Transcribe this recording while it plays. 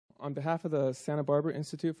On behalf of the Santa Barbara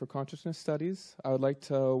Institute for Consciousness Studies, I would like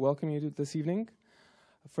to welcome you this evening.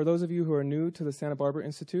 For those of you who are new to the Santa Barbara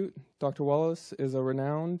Institute, Dr. Wallace is a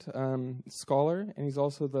renowned scholar, and he's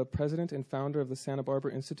also the president and founder of the Santa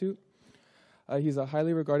Barbara Institute. He's a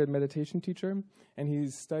highly regarded meditation teacher, and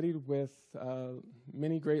he's studied with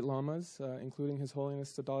many great lamas, including His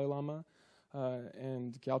Holiness the Dalai Lama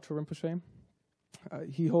and Gyaltro Rinpoche.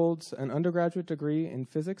 He holds an undergraduate degree in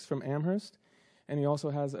physics from Amherst, and he also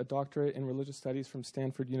has a doctorate in religious studies from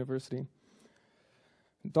Stanford University.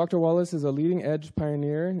 Dr. Wallace is a leading-edge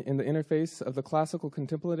pioneer in the interface of the classical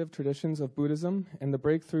contemplative traditions of Buddhism and the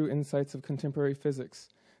breakthrough insights of contemporary physics.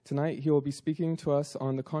 Tonight, he will be speaking to us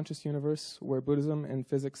on the conscious universe where Buddhism and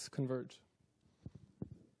physics converge.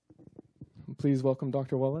 Please welcome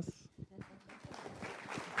Dr. Wallace.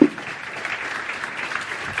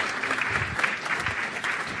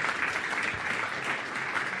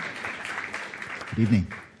 Good evening.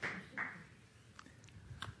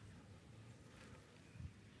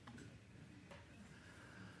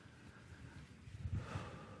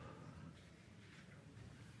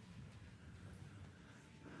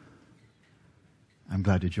 I'm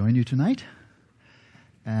glad to join you tonight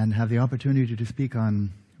and have the opportunity to speak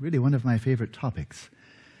on really one of my favorite topics.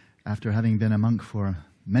 After having been a monk for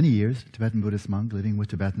many years, Tibetan Buddhist monk, living with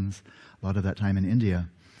Tibetans, a lot of that time in India,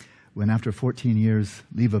 when after 14 years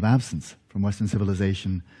leave of absence from Western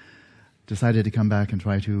civilization, decided to come back and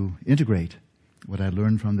try to integrate what I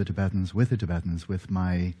learned from the Tibetans, with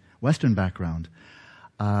my Western background,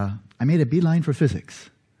 I made a beeline for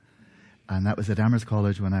physics. And that was at Amherst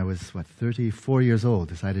College when I was, 34 years old,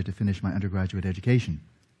 decided to finish my undergraduate education.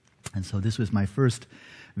 And so this was my first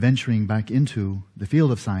venturing back into the field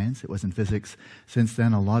of science. It wasn't physics. Since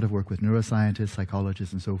then, a lot of work with neuroscientists,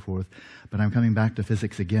 psychologists, and so forth. But I'm coming back to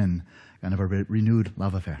physics again, kind of a renewed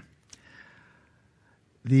love affair.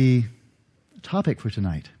 The topic for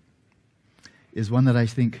tonight is one that I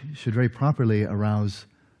think should very properly arouse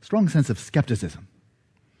a strong sense of skepticism,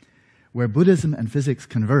 where Buddhism and physics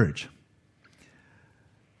converge.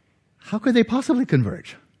 How could they possibly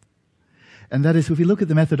converge? And that is, if we look at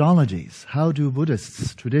the methodologies, how do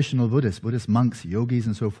Buddhists, traditional Buddhists, Buddhist monks, yogis,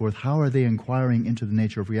 and so forth, how are they inquiring into the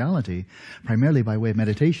nature of reality, primarily by way of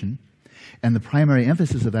meditation? And the primary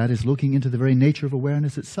emphasis of that is looking into the very nature of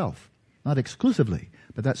awareness itself. Not exclusively,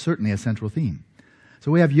 but that's certainly a central theme.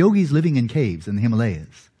 So we have yogis living in caves in the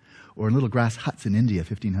Himalayas, or in little grass huts in India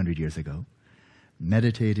 1,500 years ago,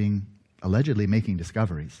 meditating, allegedly making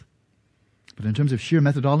discoveries. But in terms of sheer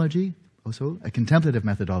methodology, also a contemplative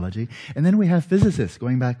methodology. And then we have physicists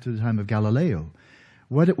going back to the time of Galileo.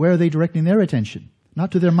 Where are they directing their attention?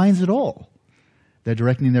 Not to their minds at all. They're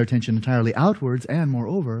directing their attention entirely outwards, and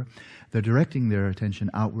moreover, they're directing their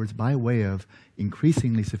attention outwards by way of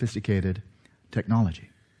increasingly sophisticated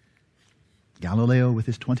technology. Galileo with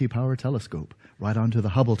his 20-power telescope, right onto the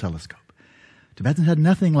Hubble telescope. Tibetans had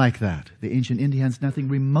nothing like that. The ancient Indians, nothing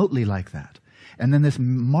remotely like that. And then this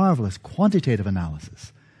marvelous quantitative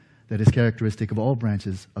analysis that is characteristic of all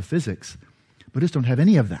branches of physics. Buddhists don't have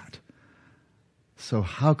any of that. So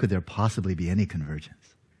how could there possibly be any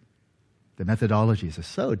convergence? The methodologies are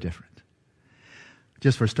so different.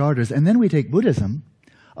 Just for starters, and then we take Buddhism.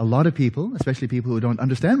 A lot of people, especially people who don't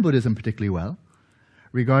understand Buddhism particularly well,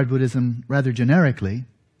 regard Buddhism rather generically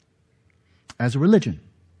as a religion.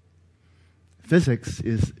 Physics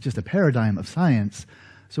is just a paradigm of science.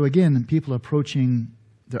 So again, people approaching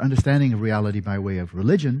their understanding of reality by way of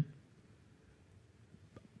religion,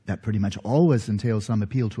 that pretty much always entails some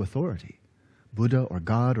appeal to authority. Buddha or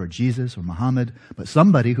God or Jesus or Muhammad, but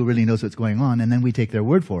somebody who really knows what's going on, and then we take their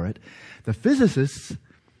word for it. The physicists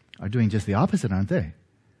are doing just the opposite, aren't they?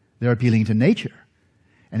 They're appealing to nature.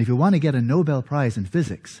 And if you want to get a Nobel Prize in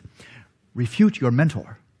physics, refute your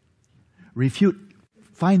mentor.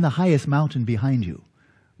 Find the highest mountain behind you,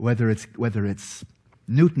 whether it's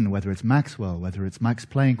Newton, whether it's Maxwell, whether it's Max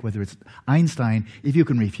Planck, whether it's Einstein. If you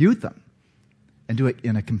can refute them and do it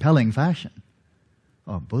in a compelling fashion,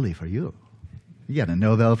 oh, bully for you. You get a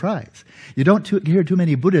Nobel Prize. You don't hear too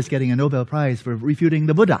many Buddhists getting a Nobel Prize for refuting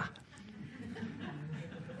the Buddha.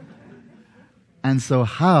 And so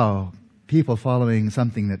how people following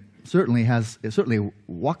something that certainly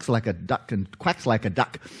walks like a duck and quacks like a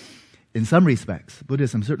duck, in some respects,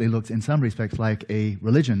 Buddhism certainly looks in some respects like a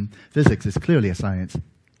religion. Physics is clearly a science.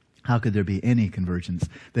 How could there be any convergence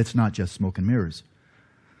that's not just smoke and mirrors?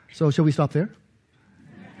 So shall we stop there?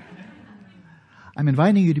 I'm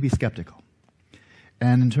inviting you to be skeptical.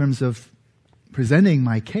 And in terms of presenting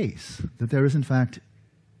my case, that there is in fact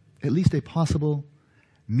at least a possible,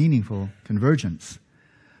 meaningful convergence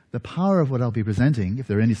the power of what I'll be presenting, if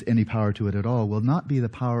there is any power to it at all, will not be the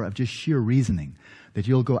power of just sheer reasoning, that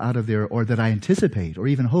you'll go out of there, or that I anticipate or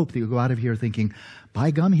even hope that you'll go out of here thinking,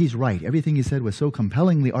 by gum, he's right. Everything he said was so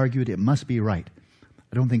compellingly argued, it must be right.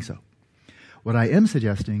 I don't think so. What I am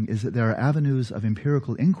suggesting is that there are avenues of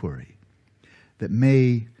empirical inquiry that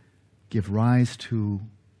may give rise to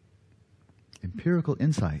empirical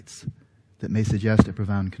insights that may suggest a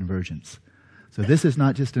profound convergence. So this is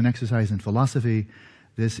not just an exercise in philosophy.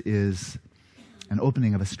 This is an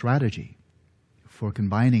opening of a strategy for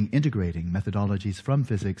combining, integrating methodologies from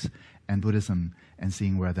physics and Buddhism and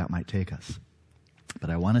seeing where that might take us. But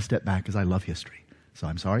I want to step back because I love history. So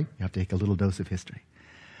I'm sorry, you have to take a little dose of history.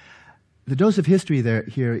 The dose of history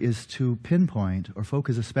here is to pinpoint or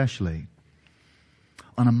focus especially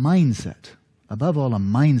on a mindset, above all a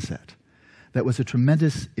mindset, that was a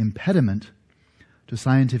tremendous impediment to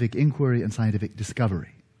scientific inquiry and scientific discovery.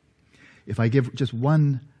 If I give just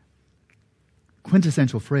one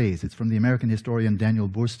quintessential phrase, it's from the American historian Daniel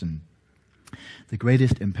Boorstin. The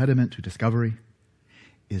greatest impediment to discovery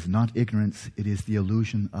is not ignorance, it is the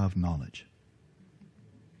illusion of knowledge.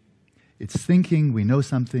 It's thinking we know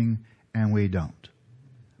something and we don't.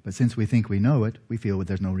 But since we think we know it, we feel that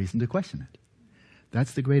there's no reason to question it.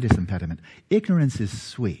 That's the greatest impediment. Ignorance is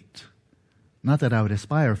sweet. Not that I would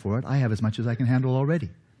aspire for it. I have as much as I can handle already.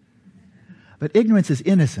 But ignorance is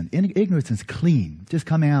innocent. Ignorance is clean. Just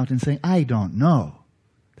coming out and saying, I don't know.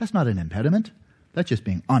 That's not an impediment. That's just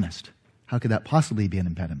being honest. How could that possibly be an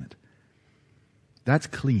impediment? That's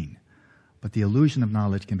clean. But the illusion of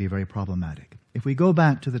knowledge can be very problematic. If we go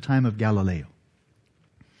back to the time of Galileo,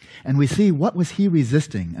 and we see what was he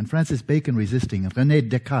resisting, and Francis Bacon resisting, and René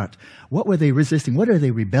Descartes, what were they resisting? What are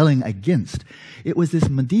they rebelling against? It was this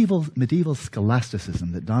medieval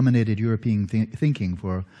scholasticism that dominated European thinking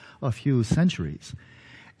for a few centuries.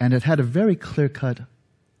 And it had a very clear-cut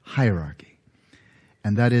hierarchy.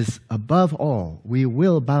 And that is, above all, we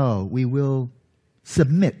will bow, we will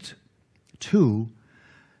submit to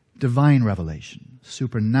divine revelation,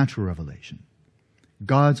 supernatural revelation.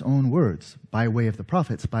 God's own words, by way of the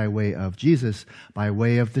prophets, by way of Jesus, by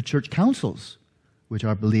way of the church councils, which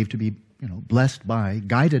are believed to be, blessed by,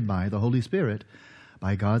 guided by the Holy Spirit,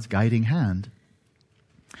 by God's guiding hand.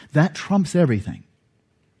 That trumps everything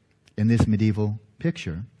in this medieval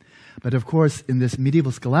picture. But of course, in this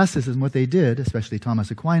medieval scholasticism, what they did, especially Thomas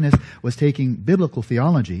Aquinas, was taking biblical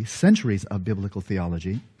theology, centuries of biblical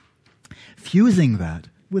theology, fusing that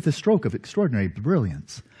with a stroke of extraordinary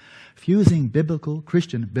brilliance, fusing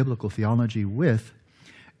Christian biblical theology with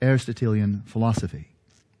Aristotelian philosophy,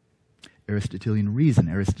 Aristotelian reason,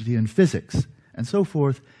 Aristotelian physics, and so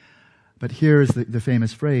forth. But here's the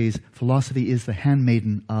famous phrase, philosophy is the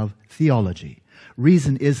handmaiden of theology.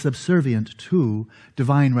 Reason is subservient to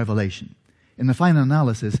divine revelation. In the final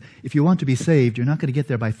analysis, if you want to be saved, you're not going to get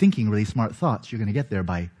there by thinking really smart thoughts. You're going to get there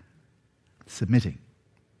by submitting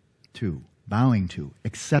to, bowing to,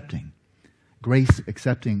 accepting. Grace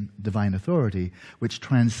accepting divine authority, which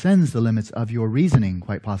transcends the limits of your reasoning,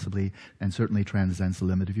 quite possibly, and certainly transcends the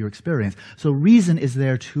limit of your experience. So reason is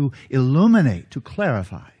there to illuminate, to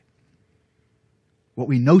clarify what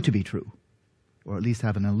we know to be true, or at least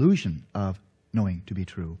have an illusion of knowing to be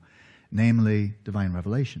true, namely divine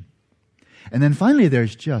revelation. And then finally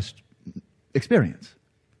there's just experience.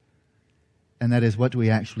 And that is, what do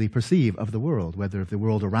we actually perceive of the world, whether of the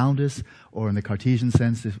world around us or in the Cartesian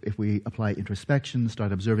sense, if we apply introspection,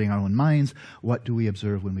 start observing our own minds, what do we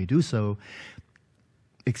observe when we do so?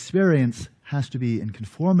 Experience has to be in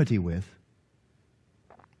conformity with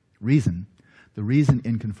reason, the reason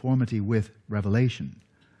in conformity with revelation.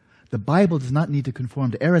 The Bible does not need to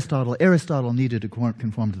conform to Aristotle. Aristotle needed to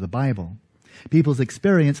conform to the Bible. People's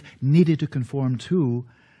experience needed to conform to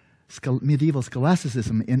medieval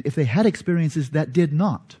scholasticism, and if they had experiences that did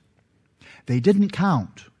not, they didn't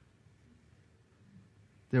count.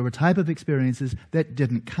 There were type of experiences that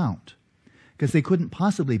didn't count because they couldn't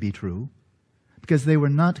possibly be true because they were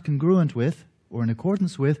not congruent with or in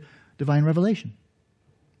accordance with divine revelation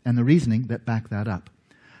and the reasoning that backed that up.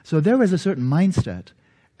 So there was a certain mindset,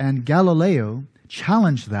 and Galileo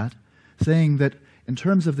challenged that, saying that in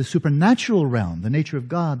terms of the supernatural realm, the nature of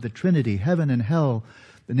God, the Trinity, heaven and hell,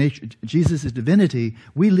 the nature, Jesus' divinity,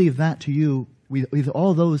 we leave that to you. We leave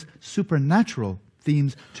all those supernatural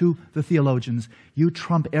themes to the theologians. You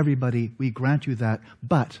trump everybody. We grant you that.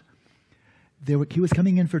 But he was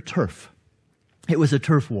coming in for turf. It was a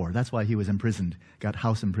turf war. That's why he was imprisoned, got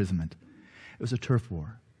house imprisonment. It was a turf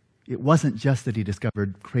war. It wasn't just that he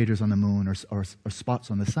discovered craters on the moon or spots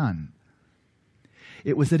on the sun.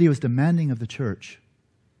 It was that he was demanding of the church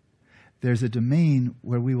there's a domain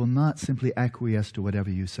where we will not simply acquiesce to whatever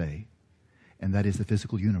you say, and that is the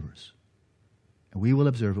physical universe. And we will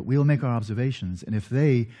observe it, we will make our observations, and if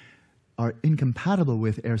they are incompatible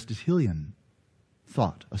with Aristotelian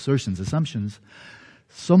thought, assertions, assumptions,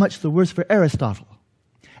 so much the worse for Aristotle.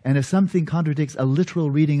 And if something contradicts a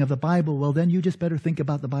literal reading of the Bible, well, then you just better think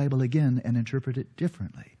about the Bible again and interpret it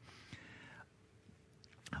differently.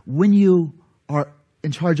 When you are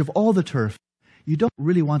in charge of all the turf, you don't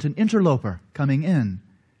really want an interloper coming in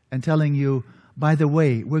and telling you, by the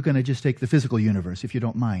way, we're going to just take the physical universe, if you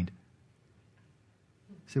don't mind.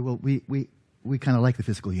 Say, well, we kind of like the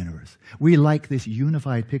physical universe. We like this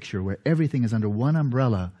unified picture where everything is under one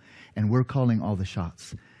umbrella and we're calling all the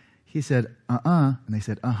shots. He said, and they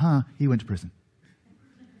said, he went to prison.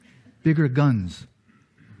 Bigger guns.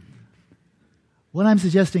 What I'm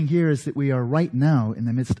suggesting here is that we are right now in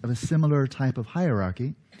the midst of a similar type of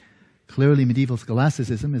hierarchy. Clearly, medieval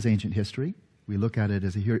scholasticism is ancient history. We look at it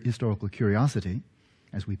as a historical curiosity,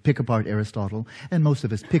 as we pick apart Aristotle, and most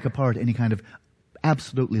of us pick apart any kind of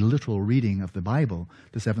absolutely literal reading of the Bible,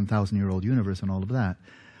 the 7,000-year-old universe and all of that.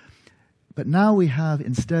 But now we have,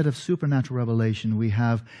 instead of supernatural revelation, we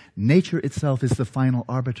have nature itself is the final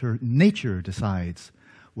arbiter. Nature decides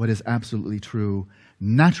what is absolutely true,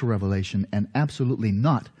 natural revelation, and absolutely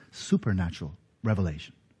not supernatural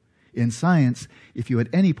revelation. In science, if you at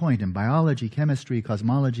any point in biology, chemistry,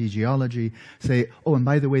 cosmology, geology say, oh, and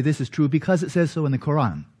by the way, this is true because it says so in the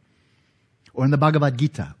Quran, or in the Bhagavad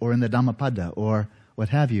Gita, or in the Dhammapada, or what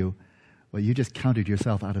have you, well, you just counted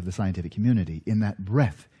yourself out of the scientific community. In that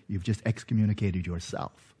breath, you've just excommunicated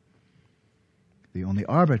yourself. The only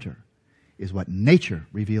arbiter is what nature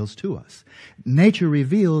reveals to us. Nature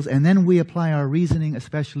reveals, and then we apply our reasoning,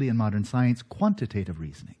 especially in modern science, quantitative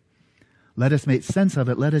reasoning. Let us make sense of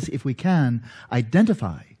it. Let us, if we can,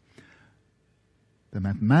 identify the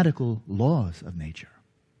mathematical laws of nature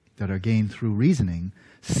that are gained through reasoning,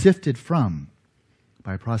 sifted from,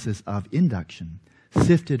 by a process of induction,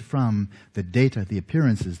 sifted from the data, the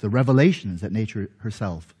appearances, the revelations that nature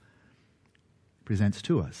herself presents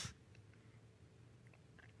to us.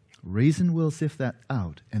 Reason will sift that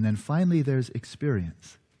out. And then finally there's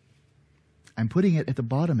experience. I'm putting it at the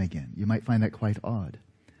bottom again. You might find that quite odd.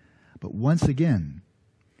 But once again,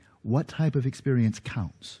 what type of experience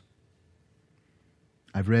counts?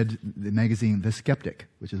 I've read the magazine The Skeptic,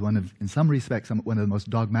 which is in some respects, one of the most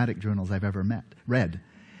dogmatic journals I've ever read.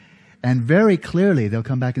 And very clearly they'll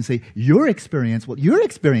come back and say, your experience,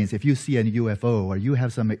 if you see a UFO or you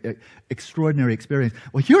have some extraordinary experience,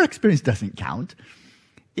 well, your experience doesn't count.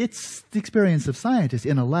 It's the experience of scientists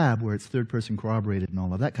in a lab where it's third-person corroborated and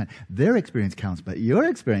all of that kind. Their experience counts, but your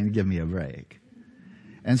experience, give me a break.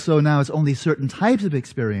 And so now it's only certain types of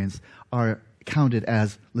experience are counted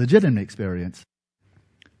as legitimate experience,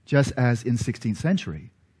 just as in 16th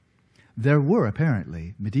century. There were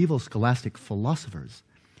apparently medieval scholastic philosophers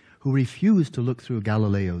who refused to look through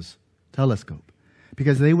Galileo's telescope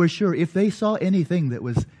because they were sure if they saw anything that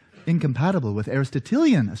was incompatible with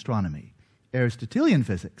Aristotelian astronomy, Aristotelian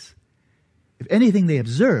physics, if anything they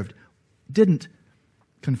observed didn't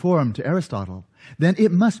conform to Aristotle, then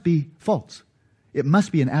it must be false. It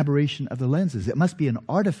must be an aberration of the lenses. It must be an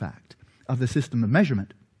artifact of the system of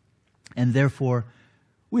measurement. And therefore,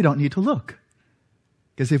 we don't need to look.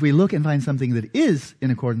 Because if we look and find something that is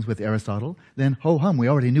in accordance with Aristotle, then ho-hum, we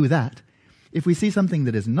already knew that. If we see something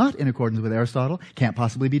that is not in accordance with Aristotle, can't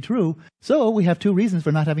possibly be true. So we have two reasons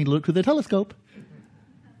for not having to look through the telescope.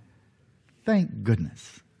 Thank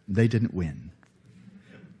goodness they didn't win.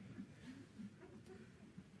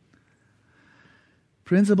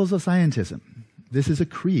 Principles of scientism. This is a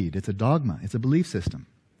creed, it's a dogma, it's a belief system.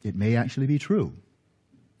 It may actually be true.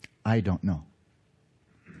 I don't know.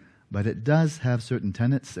 But it does have certain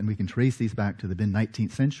tenets, and we can trace these back to the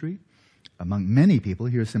mid-19th century. Among many people,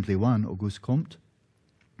 here's simply one, Auguste Comte.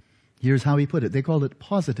 Here's how he put it. They called it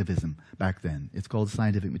positivism back then. It's called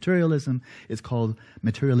scientific materialism. It's called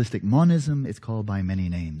materialistic monism. It's called by many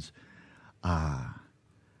names.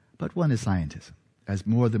 But one is scientism, as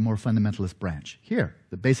the more fundamentalist branch. Here,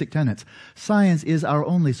 the basic tenets. Science is our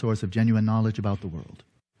only source of genuine knowledge about the world.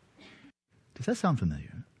 Does that sound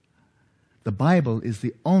familiar? The Bible is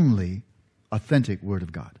the only authentic Word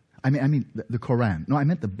of God. I mean the Quran. No, I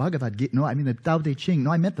meant the Bhagavad Gita. No, I mean the Tao Te Ching.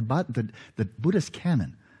 No, I meant the Buddhist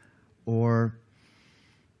canon. Or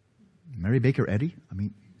Mary Baker Eddy. I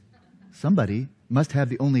mean, somebody must have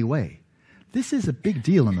the only way. This is a big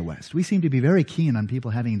deal in the West. We seem to be very keen on people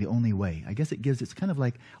having the only way. I guess it's kind of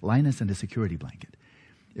like Linus and a security blanket.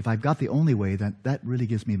 If I've got the only way, that really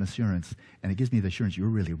gives me assurance, and it gives me the assurance you're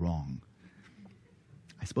really wrong.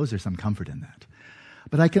 I suppose there's some comfort in that.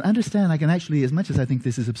 But I can understand, I can actually, as much as I think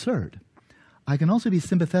this is absurd, I can also be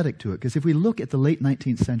sympathetic to it, because if we look at the late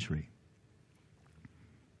 19th century,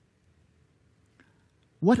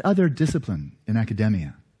 what other discipline in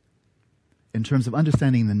academia, in terms of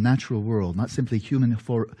understanding the natural world, not simply human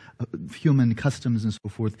customs and so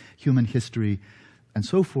forth, human history and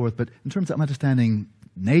so forth, but in terms of understanding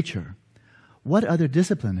nature, what other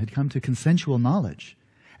discipline had come to consensual knowledge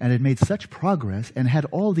and had made such progress and had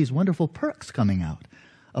all these wonderful perks coming out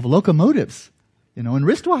of locomotives, and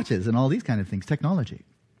wristwatches and all these kind of things, technology?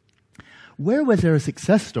 Where was there a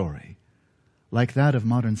success story like that of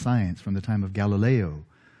modern science from the time of Galileo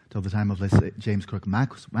till the time of, let's say, James Clerk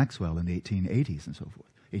Maxwell in the 1880s and so forth,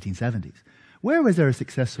 1870s? Where was there a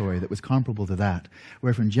success story that was comparable to that,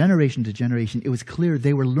 where from generation to generation it was clear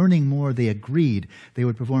they were learning more, they agreed, they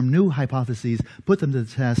would perform new hypotheses, put them to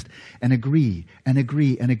the test, and agree, and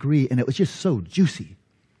agree, and agree, and it was just so juicy.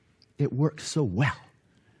 It worked so well.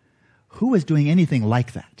 Who was doing anything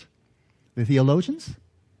like that? The theologians?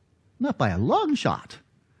 Not by a long shot.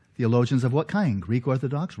 Theologians of what kind? Greek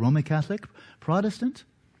Orthodox, Roman Catholic, Protestant,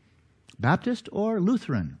 Baptist, or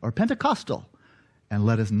Lutheran, or Pentecostal? And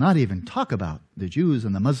let us not even talk about the Jews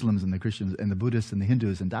and the Muslims and the Christians and the Buddhists and the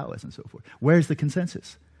Hindus and Taoists and so forth. Where's the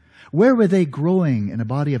consensus? Where were they growing in a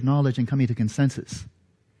body of knowledge and coming to consensus?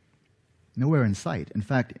 Nowhere in sight. In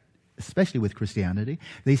fact, especially with Christianity,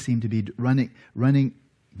 they seem to be running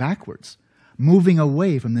backwards, moving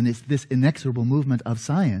away from this inexorable movement of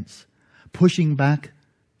science, pushing back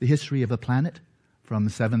the history of the planet from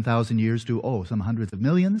 7,000 years to, some hundreds of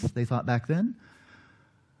millions, they thought back then,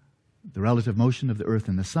 the relative motion of the earth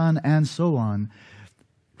and the sun, and so on.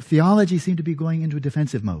 Theology seemed to be going into a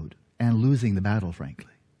defensive mode and losing the battle,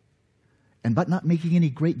 frankly. But not making any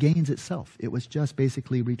great gains itself. It was just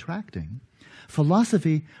basically retracting.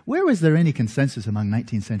 Philosophy, where was there any consensus among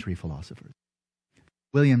 19th century philosophers?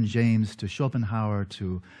 William James to Schopenhauer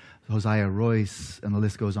to Hosea Royce, and the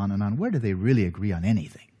list goes on and on. Where do they really agree on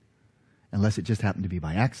anything? Unless it just happened to be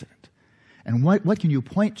by accident. And what can you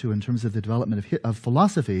point to in terms of the development of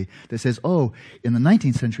philosophy that says, in the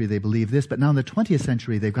 19th century they believe this, but now in the 20th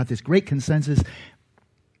century they've got this great consensus?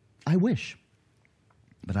 I wish.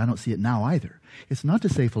 But I don't see it now either. It's not to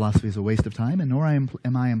say philosophy is a waste of time, and nor am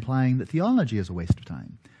I implying that theology is a waste of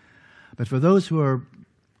time. But for those who are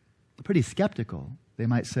pretty skeptical, they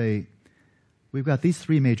might say, we've got these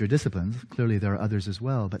three major disciplines. Clearly there are others as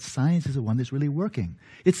well, but science is the one that's really working.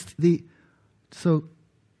 So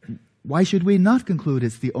why should we not conclude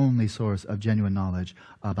it's the only source of genuine knowledge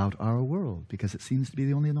about our world? Because it seems to be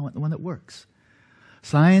the only one that works.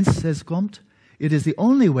 Science, says Comte, it is the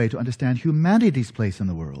only way to understand humanity's place in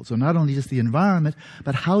the world. So not only just the environment,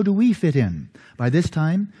 but how do we fit in? By this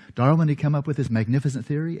time, Darwin had come up with this magnificent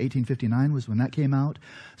theory. 1859 was when that came out.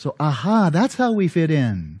 So, that's how we fit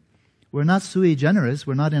in. We're not sui generis.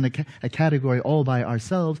 We're not in a category all by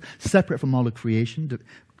ourselves, separate from all of creation,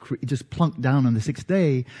 just plunked down on the sixth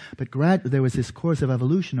day. But there was this course of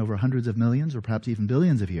evolution over hundreds of millions or perhaps even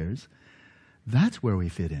billions of years. That's where we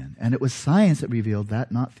fit in. And it was science that revealed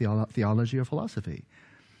that, not theology or philosophy.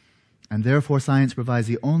 And therefore, science provides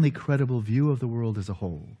the only credible view of the world as a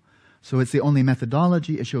whole. So it's the only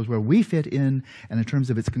methodology. It shows where we fit in, and in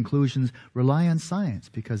terms of its conclusions, rely on science,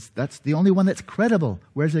 because that's the only one that's credible.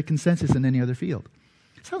 Where's the consensus in any other field?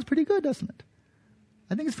 It sounds pretty good, doesn't it?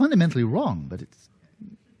 I think it's fundamentally wrong, but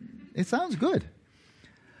it sounds good.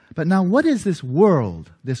 But now, what is this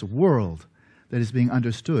world that is being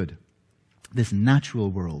understood? This natural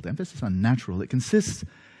world, emphasis on natural. It consists,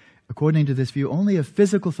 according to this view, only of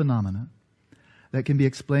physical phenomena that can be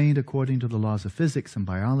explained according to the laws of physics and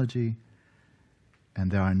biology,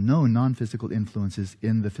 and there are no non-physical influences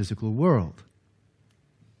in the physical world.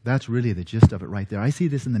 That's really the gist of it right there. I see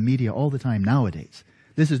this in the media all the time nowadays.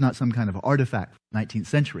 This is not some kind of artifact from the 19th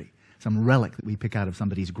century, some relic that we pick out of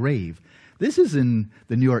somebody's grave. This is in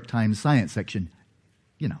the New York Times science section,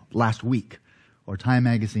 last week, or Time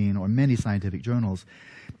magazine, or many scientific journals.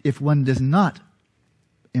 If one does not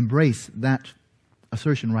embrace that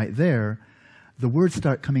assertion right there, the words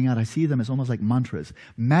start coming out. I see them as almost like mantras.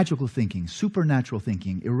 Magical thinking, supernatural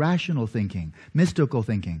thinking, irrational thinking, mystical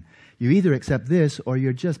thinking. You either accept this, or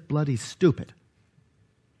you're just bloody stupid,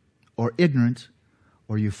 or ignorant,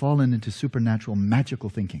 or you've fallen into supernatural, magical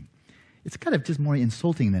thinking. It's kind of just more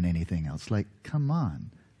insulting than anything else. Like, come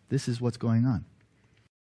on, this is what's going on.